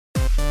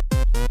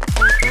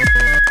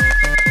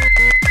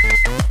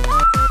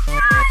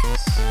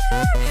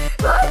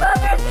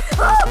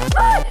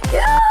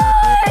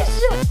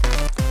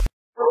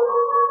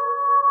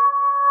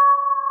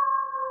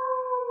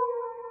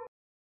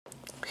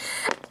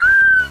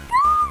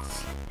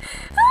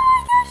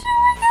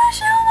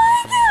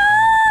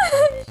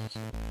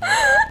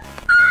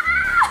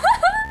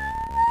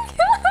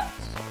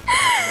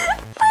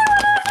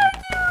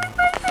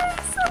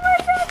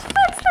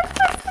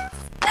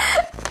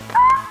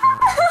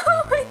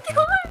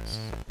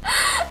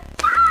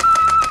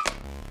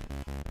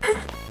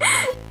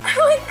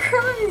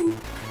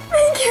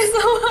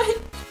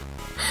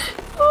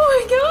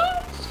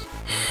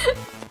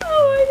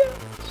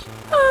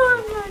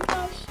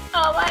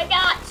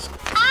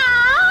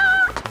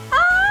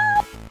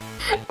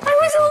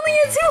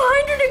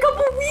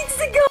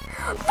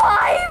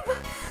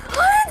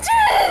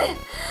500!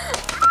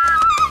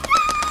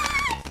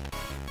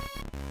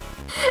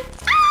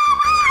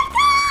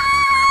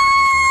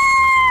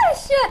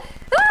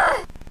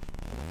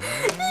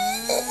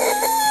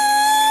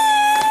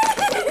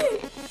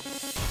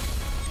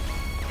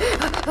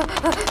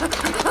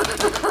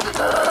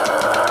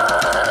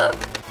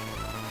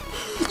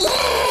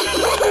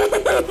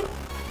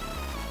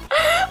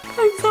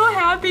 I'm so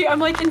happy. I'm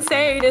like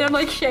insane and I'm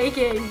like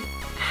shaking.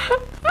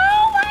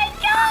 Oh my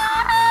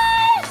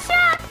gosh!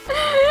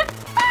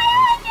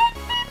 500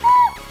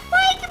 people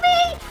like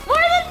me!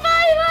 More than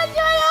 500!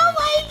 Oh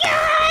my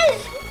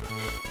gosh!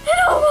 It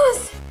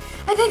almost!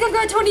 I think I've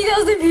got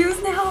 20,000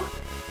 views now.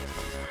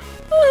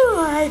 Oh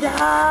my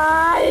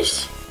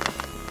gosh!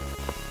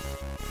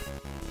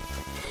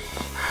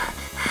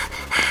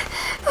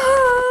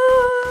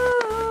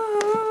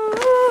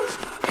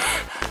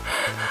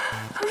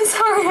 I'm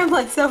sorry, I'm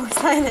like so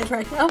excited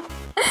right now.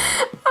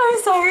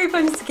 I'm sorry if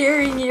I'm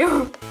scaring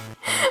you.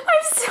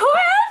 I'm so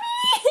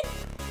happy!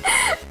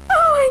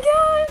 Oh my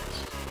gosh!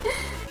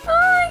 Oh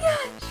my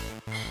gosh!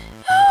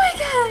 Oh my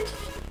gosh!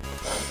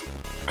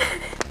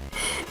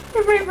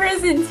 And my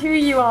present to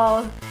you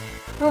all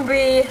will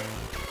be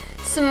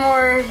some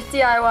more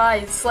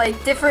DIYs,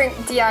 like different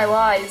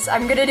DIYs.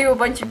 I'm gonna do a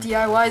bunch of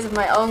DIYs of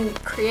my own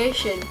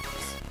creation.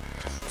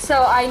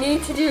 So I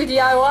need to do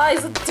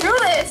DIYs. Let's do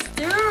this,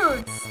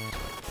 dudes!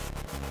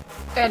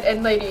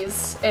 And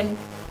ladies, and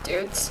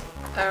dudes.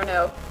 I don't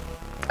know.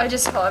 I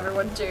just call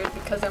everyone dude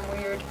because I'm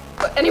weird.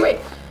 But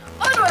anyway,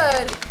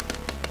 onward!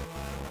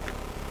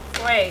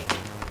 Wait.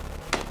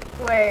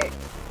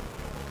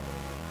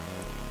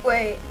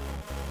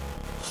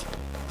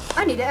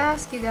 I need to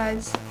ask you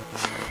guys.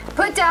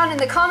 Put down in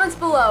the comments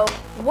below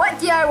what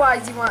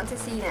DIYs you want to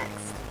see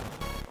next.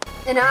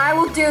 And I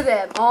will do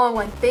them all in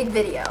one big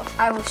video.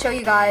 I will show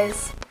you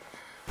guys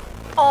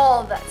all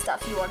of that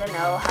stuff you want to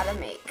know how to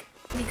make.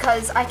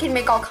 Because I can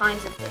make all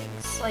kinds of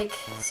things. Like,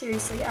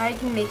 seriously, I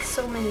can make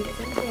so many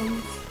different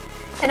things.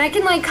 And I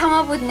can like come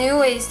up with new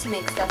ways to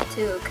make stuff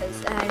too,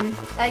 because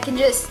I can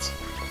just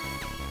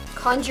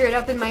conjure it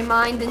up in my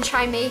mind and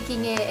try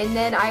making it, and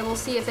then I will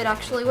see if it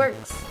actually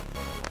works.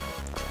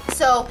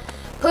 So,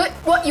 put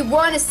what you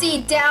want to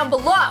see down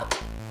below.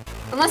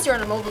 Unless you're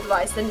on a mobile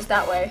device, then it's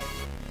that way.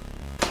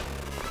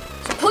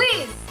 So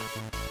please,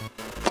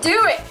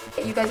 do it!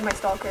 You guys are my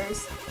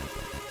stalkers.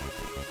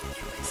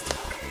 You're my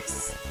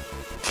stalkers.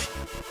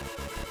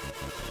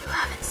 You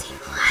haven't seen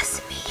the last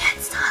of me yet,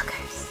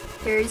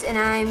 stalkers. And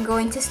I'm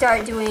going to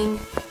start doing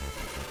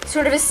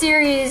sort of a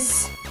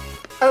series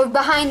of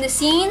behind the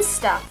scenes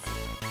stuff.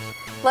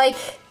 Like,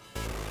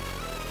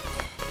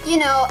 you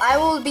know, I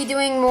will be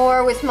doing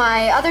more with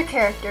my other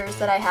characters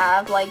that I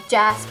have, like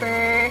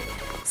Jasper,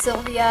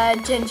 Sylvia,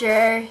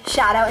 Ginger,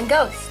 Shadow, and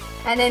Ghost.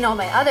 And then all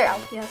my other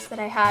LPS that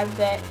I have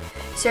that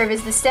serve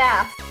as the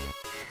staff.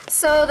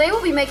 So they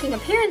will be making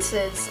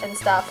appearances and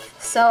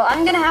stuff. So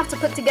I'm gonna have to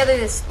put together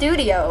this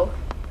studio,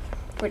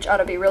 which ought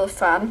to be really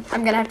fun.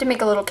 I'm gonna have to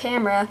make a little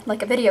camera,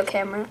 like a video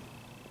camera.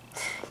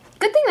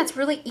 Good thing that's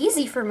really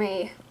easy for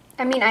me.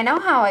 I mean, I know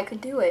how I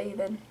could do it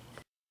even.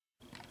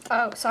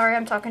 Oh, sorry,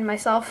 I'm talking to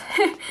myself.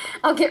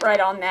 I'll get right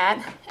on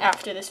that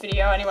after this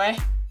video anyway.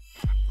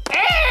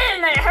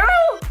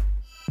 Anywho!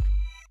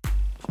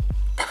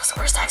 That was the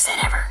worst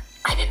accent ever.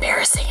 I'm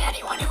embarrassing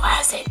anyone who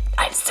has it.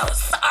 I'm so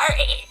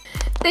sorry.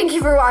 Thank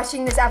you for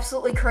watching this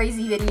absolutely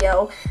crazy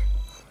video.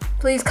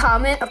 Please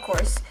comment, of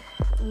course.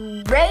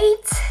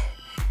 Rate,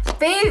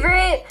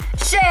 favorite,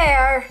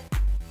 share,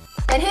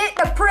 and hit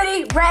the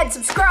pretty red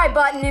subscribe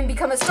button and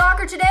become a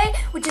stalker today,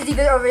 which is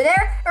either over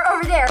there or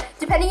over there,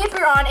 depending if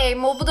you're on a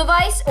mobile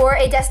device or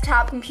a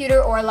desktop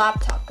computer or a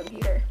laptop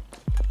computer.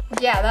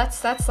 Yeah,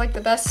 that's like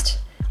the best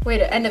way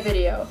to end a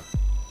video.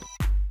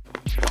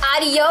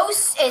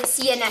 Adios, and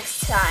see you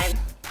next time.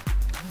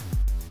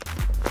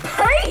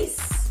 Peace!